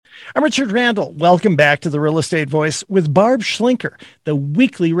I'm Richard Randall. Welcome back to The Real Estate Voice with Barb Schlinker, the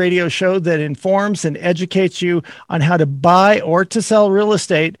weekly radio show that informs and educates you on how to buy or to sell real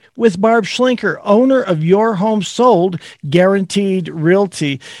estate with Barb Schlinker, owner of Your Home Sold Guaranteed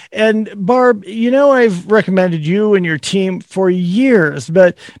Realty. And Barb, I've recommended you and your team for years,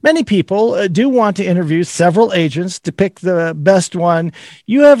 but many people do want to interview several agents to pick the best one.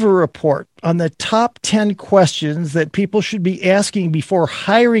 You have a report on the top 10 questions that people should be asking before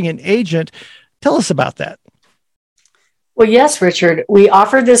hiring an agent. Tell us about that. Well, yes, Richard, we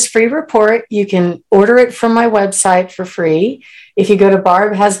offer this free report. You can order it from my website for free. If you go to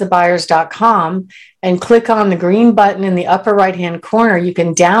barbhasthebuyers.com and click on the green button in the upper right-hand corner, you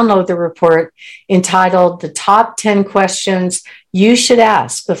can download the report entitled The Top 10 Questions You Should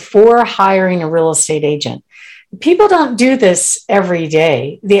Ask Before Hiring a Real Estate Agent. People don't do this every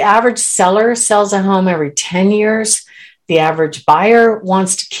day. The average seller sells a home every 10 years. The average buyer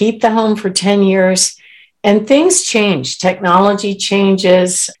wants to keep the home for 10 years. And things change. Technology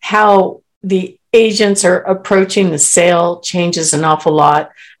changes. How the agents are approaching the sale changes an awful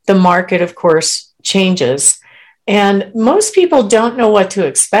lot. The market, of course, changes. And most people don't know what to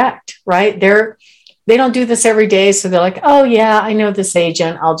expect, right? They don't do this every day. So they're like, oh, yeah, I know this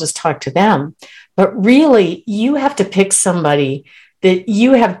agent. I'll just talk to them. But really, you have to pick somebody that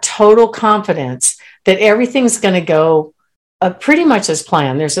you have total confidence that everything's going to go pretty much as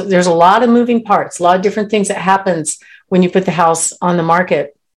planned. There's a lot of moving parts, a lot of different things that happens when you put the house on the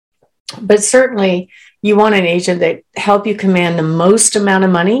market. But certainly, you want an agent that help you command the most amount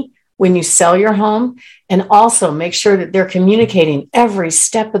of money when you sell your home, and also make sure that they're communicating every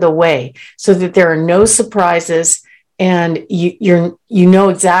step of the way so that there are no surprises. And you know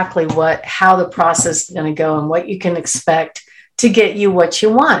exactly how the process is going to go and what you can expect to get you what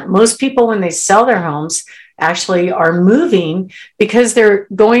you want. Most people, when they sell their homes, actually are moving because they're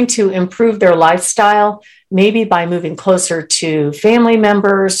going to improve their lifestyle, maybe by moving closer to family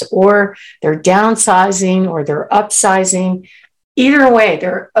members, or they're downsizing or they're upsizing. Either way,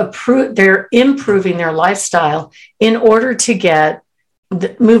 they're improving their lifestyle in order to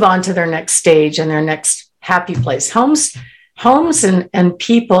move on to their next stage and their next happy place. Homes and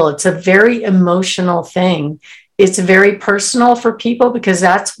people, it's a very emotional thing. It's very personal for people because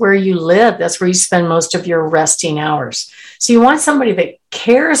that's where you live. That's where you spend most of your resting hours. So you want somebody that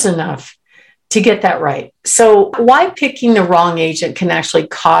cares enough to get that right. So why picking the wrong agent can actually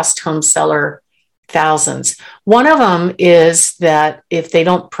cost home seller thousands. One of them is that if they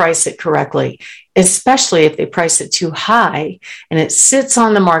don't price it correctly, especially if they price it too high and it sits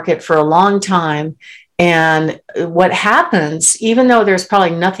on the market for a long time. And what happens, even though there's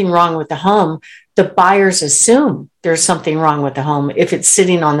probably nothing wrong with the home, the buyers assume there's something wrong with the home if it's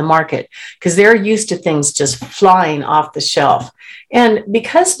sitting on the market because they're used to things just flying off the shelf. And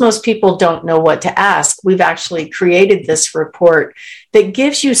because most people don't know what to ask, we've actually created this report that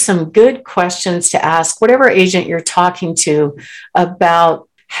gives you some good questions to ask whatever agent you're talking to about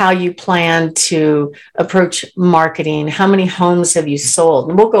how you plan to approach marketing, how many homes have you sold?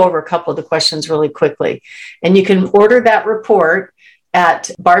 And we'll go over a couple of the questions really quickly. And you can order that report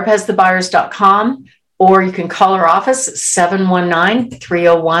at barbhasthebuyers.com, or you can call our office at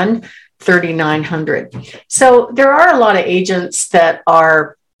 719-301-3900. So there are a lot of agents that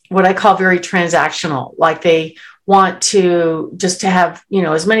are what I call very transactional, like they want to just to have,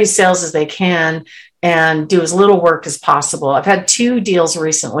 as many sales as they can and do as little work as possible. I've had 2 deals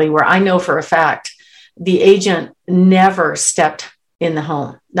recently where I know for a fact the agent never stepped in the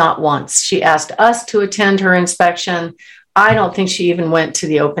home, not once. She asked us to attend her inspection. I don't think she even went to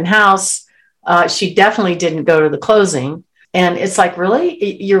the open house. She definitely didn't go to the closing. And it's like,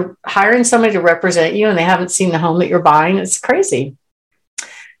 really? You're hiring somebody to represent you and they haven't seen the home that you're buying? It's crazy.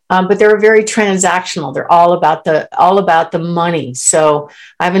 But they're very transactional. They're all about the money. So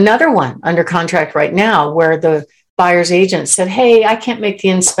I have another one under contract right now where the buyer's agent said, hey, I can't make the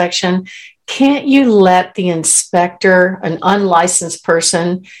inspection. Can't you let the inspector, an unlicensed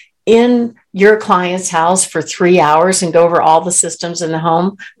person, in your client's house for 3 hours and go over all the systems in the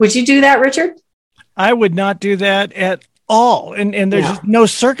home? Would you do that, Richard? I would not do that at all. And there's just no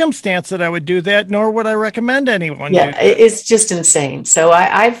circumstance that I would do that, nor would I recommend anyone. Yeah, it's just insane. So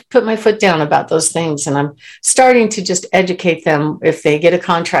I've put my foot down about those things, and I'm starting to just educate them if they get a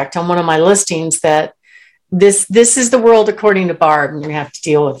contract on one of my listings that this is the world according to Barb, and you have to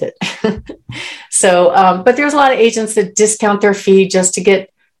deal with it. So, but there's a lot of agents that discount their fee just to get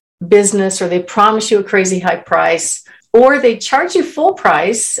business, or they promise you a crazy high price. or they charge you full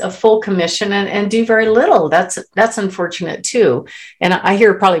price, a full commission, and do very little. That's unfortunate too. And I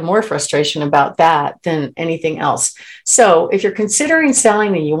hear probably more frustration about that than anything else. So if you're considering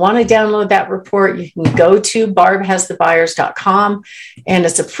selling and you want to download that report, you can go to barbhasthebuyers.com, and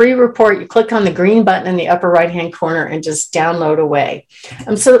it's a free report. You click on the green button in the upper right-hand corner and just download away.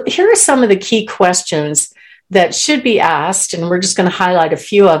 So here are some of the key questions that should be asked, and we're just going to highlight a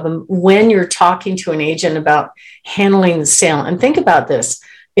few of them when you're talking to an agent about handling the sale. And think about this.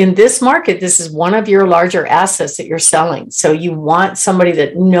 In this market, this is one of your larger assets that you're selling. So you want somebody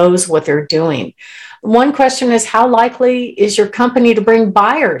that knows what they're doing. One question is, how likely is your company to bring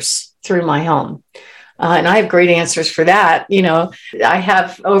buyers through my home? And I have great answers for that. I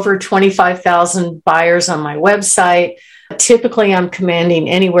have over 25,000 buyers on my website. Typically, I'm commanding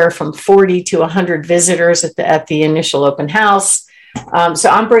anywhere from 40 to 100 visitors at the initial open house. So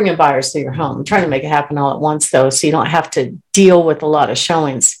I'm bringing buyers to your home. I'm trying to make it happen all at once, though, so you don't have to deal with a lot of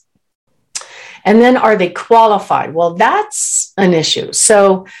showings. And then, are they qualified? Well, that's an issue.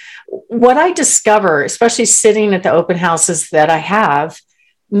 So what I discover, especially sitting at the open houses that I have,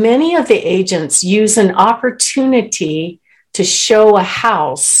 many of the agents use an opportunity to show a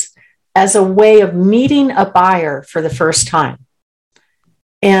house as a way of meeting a buyer for the first time.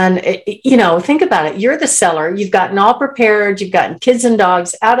 And, think about it. You're the seller. You've gotten all prepared. You've gotten kids and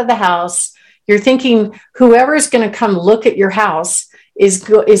dogs out of the house. You're thinking whoever is going to come look at your house is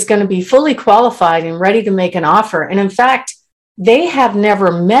going to be fully qualified and ready to make an offer. And in fact, they have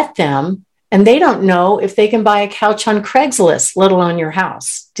never met them, and they don't know if they can buy a couch on Craigslist, let alone your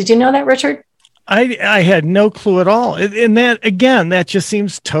house. Did you know that, Richard? I had no clue at all. And that, again, that just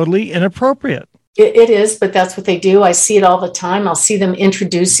seems totally inappropriate. It is, but that's what they do. I see it all the time. I'll see them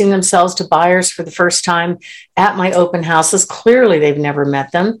introducing themselves to buyers for the first time at my open houses. Clearly, they've never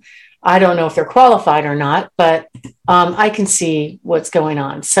met them. I don't know if they're qualified or not, but I can see what's going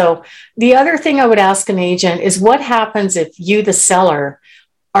on. So the other thing I would ask an agent is, what happens if you, the seller,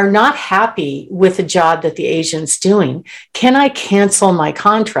 are not happy with the job that the agent's doing? Can I cancel my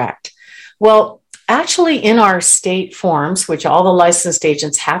contract? Well, actually, in our state forms, which all the licensed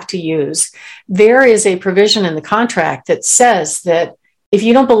agents have to use, there is a provision in the contract that says that if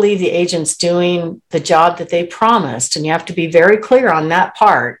you don't believe the agent's doing the job that they promised, and you have to be very clear on that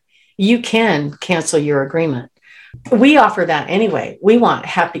part, you can cancel your agreement. We offer that anyway. We want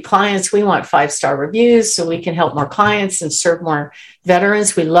happy clients. We want 5-star reviews so we can help more clients and serve more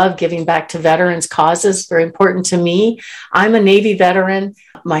veterans. We love giving back to veterans' causes. Very important to me. I'm a Navy veteran.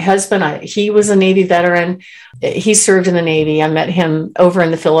 My husband, he was a Navy veteran. He served in the Navy. I met him over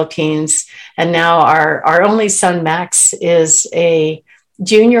in the Philippines. And now our only son, Max, is a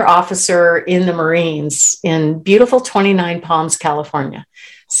junior officer in the Marines in beautiful 29 Palms, California.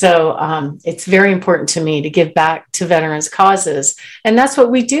 So it's very important to me to give back to veterans' causes. And that's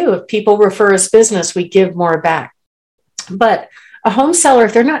what we do. If people refer us business, we give more back. But a home seller,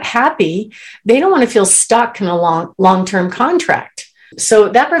 if they're not happy, they don't want to feel stuck in a long-term contract. So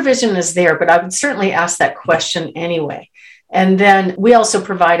that provision is there, but I would certainly ask that question anyway. And then we also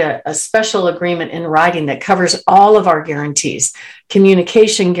provide a special agreement in writing that covers all of our guarantees: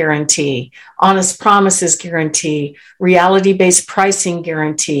 communication guarantee, honest promises guarantee, reality-based pricing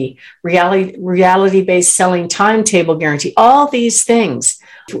guarantee, reality-based selling timetable guarantee, all these things.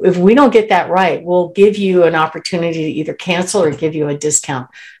 If we don't get that right, we'll give you an opportunity to either cancel or give you a discount,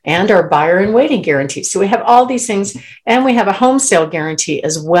 and our buyer and waiting guarantee. So we have all these things, and we have a home sale guarantee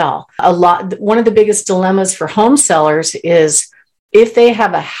as well. One of the biggest dilemmas for home sellers is if they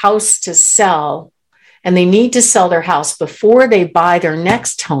have a house to sell and they need to sell their house before they buy their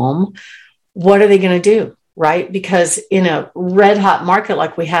next home, what are they going to do? Right? Because in a red hot market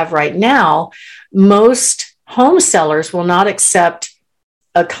like we have right now, most home sellers will not accept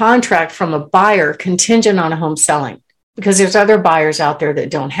a contract from a buyer contingent on a home selling, because there's other buyers out there that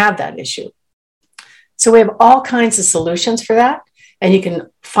don't have that issue. So we have all kinds of solutions for that. And you can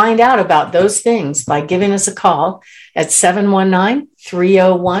find out about those things by giving us a call at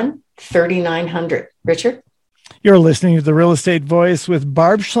 719-301-3900. Richard? You're listening to The Real Estate Voice with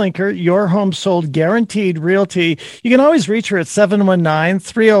Barb Schlinker, your home sold guaranteed realty. You can always reach her at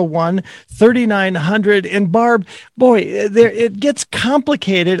 719-301-3900. And Barb, boy, it gets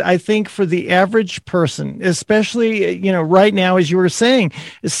complicated, I think, for the average person, especially, right now, as you were saying,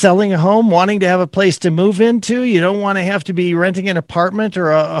 selling a home, wanting to have a place to move into. You don't want to have to be renting an apartment or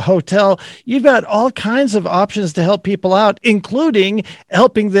a hotel. You've got all kinds of options to help people out, including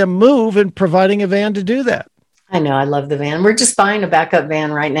helping them move and providing a van to do that. I know. I love the van. We're just buying a backup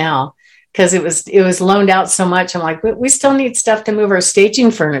van right now because it was loaned out so much. I'm like, we still need stuff to move our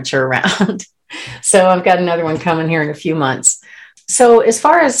staging furniture around. So I've got another one coming here in a few months. So as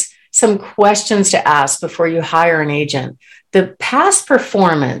far as some questions to ask before you hire an agent, the past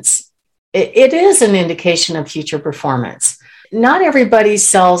performance, it is an indication of future performance. Not everybody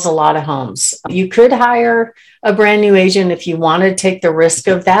sells a lot of homes. You could hire a brand new agent if you want to take the risk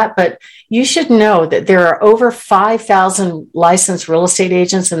of that, but you should know that there are over 5,000 licensed real estate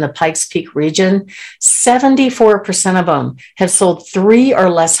agents in the Pikes Peak region. 74% of them have sold 3 or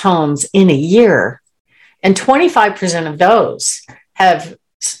less homes in a year, and 25% of those have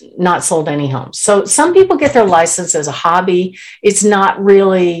not sold any homes. So some people get their license as a hobby. It's not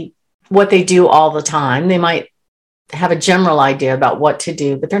really what they do all the time. They might have a general idea about what to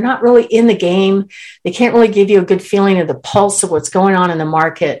do, but they're not really in the game. They can't really give you a good feeling of the pulse of what's going on in the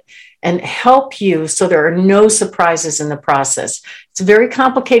market and help you so there are no surprises in the process. It's a very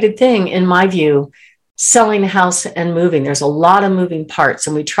complicated thing, in my view, selling a house and moving. There's a lot of moving parts,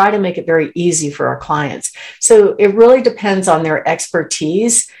 and we try to make it very easy for our clients. So it really depends on their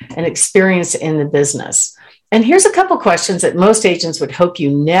expertise and experience in the business. And here's a couple questions that most agents would hope you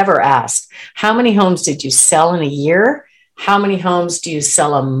never ask. How many homes did you sell in a year? How many homes do you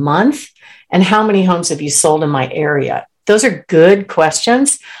sell a month? And how many homes have you sold in my area? Those are good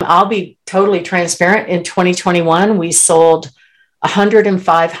questions. I'll be totally transparent. In 2021, we sold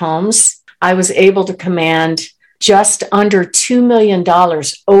 105 homes. I was able to command just under $2 million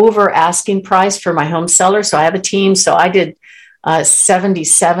over asking price for my home seller. So I have a team. So I did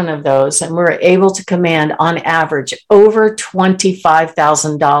 77 of those, and we're able to command on average over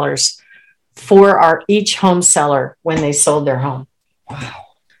 $25,000 for each home seller when they sold their home. Wow.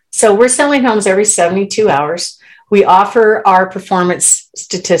 So we're selling homes every 72 hours. We offer our performance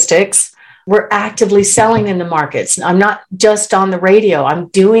statistics. We're actively selling in the markets. I'm not just on the radio. I'm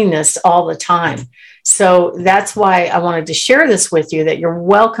doing this all the time. So that's why I wanted to share this with you, that you're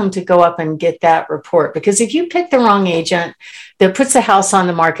welcome to go up and get that report. Because if you pick the wrong agent that puts a house on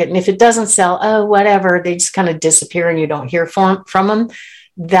the market, and if it doesn't sell, oh, whatever, they just kind of disappear and you don't hear from them,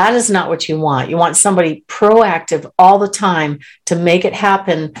 that is not what you want. You want somebody proactive all the time to make it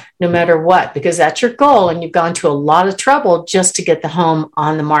happen no matter what, because that's your goal. And you've gone to a lot of trouble just to get the home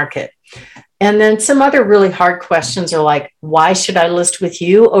on the market. And then some other really hard questions are like, why should I list with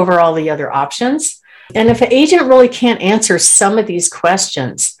you over all the other options? And if an agent really can't answer some of these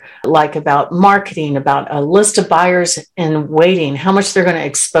questions, like about marketing, about a list of buyers in waiting, how much they're going to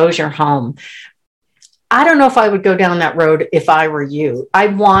expose your home, I don't know if I would go down that road if I were you. I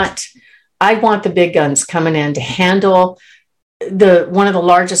want the big guns coming in to handle one of the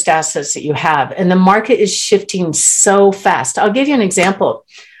largest assets that you have. And the market is shifting so fast. I'll give you an example.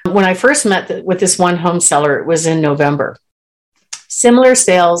 When I first met with this one home seller, it was in November. Similar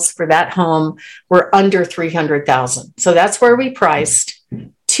sales for that home were under $300,000. So that's where we priced.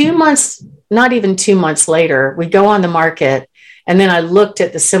 2 months, not even 2 months later, we go on the market. And then I looked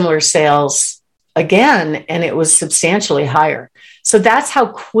at the similar sales again, and it was substantially higher. So that's how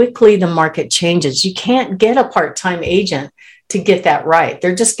quickly the market changes. You can't get a part-time agent to get that right.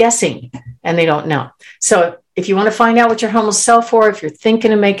 They're just guessing and they don't know. So if you want to find out what your home will sell for, if you're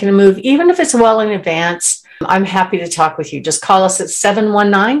thinking of making a move, even if it's well in advance, I'm happy to talk with you. Just call us at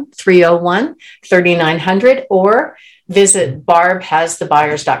 719-301-3900 or visit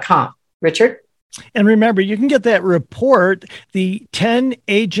barbhasthebuyers.com. Richard? And remember, you can get that report, the 10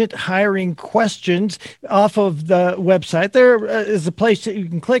 agent hiring questions, off of the website. There is a place that you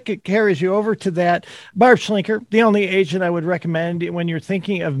can click. It carries you over to that. Barb Schlinker, the only agent I would recommend when you're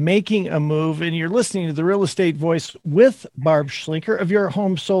thinking of making a move and you're listening to the Real Estate Voice with Barb Schlinker of Your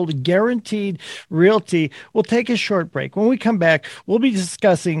Home Sold Guaranteed Realty. We'll take a short break. When we come back, we'll be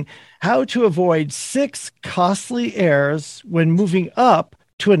discussing how to avoid 6 costly errors when moving up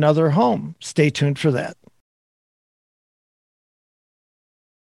to another home. Stay tuned for that.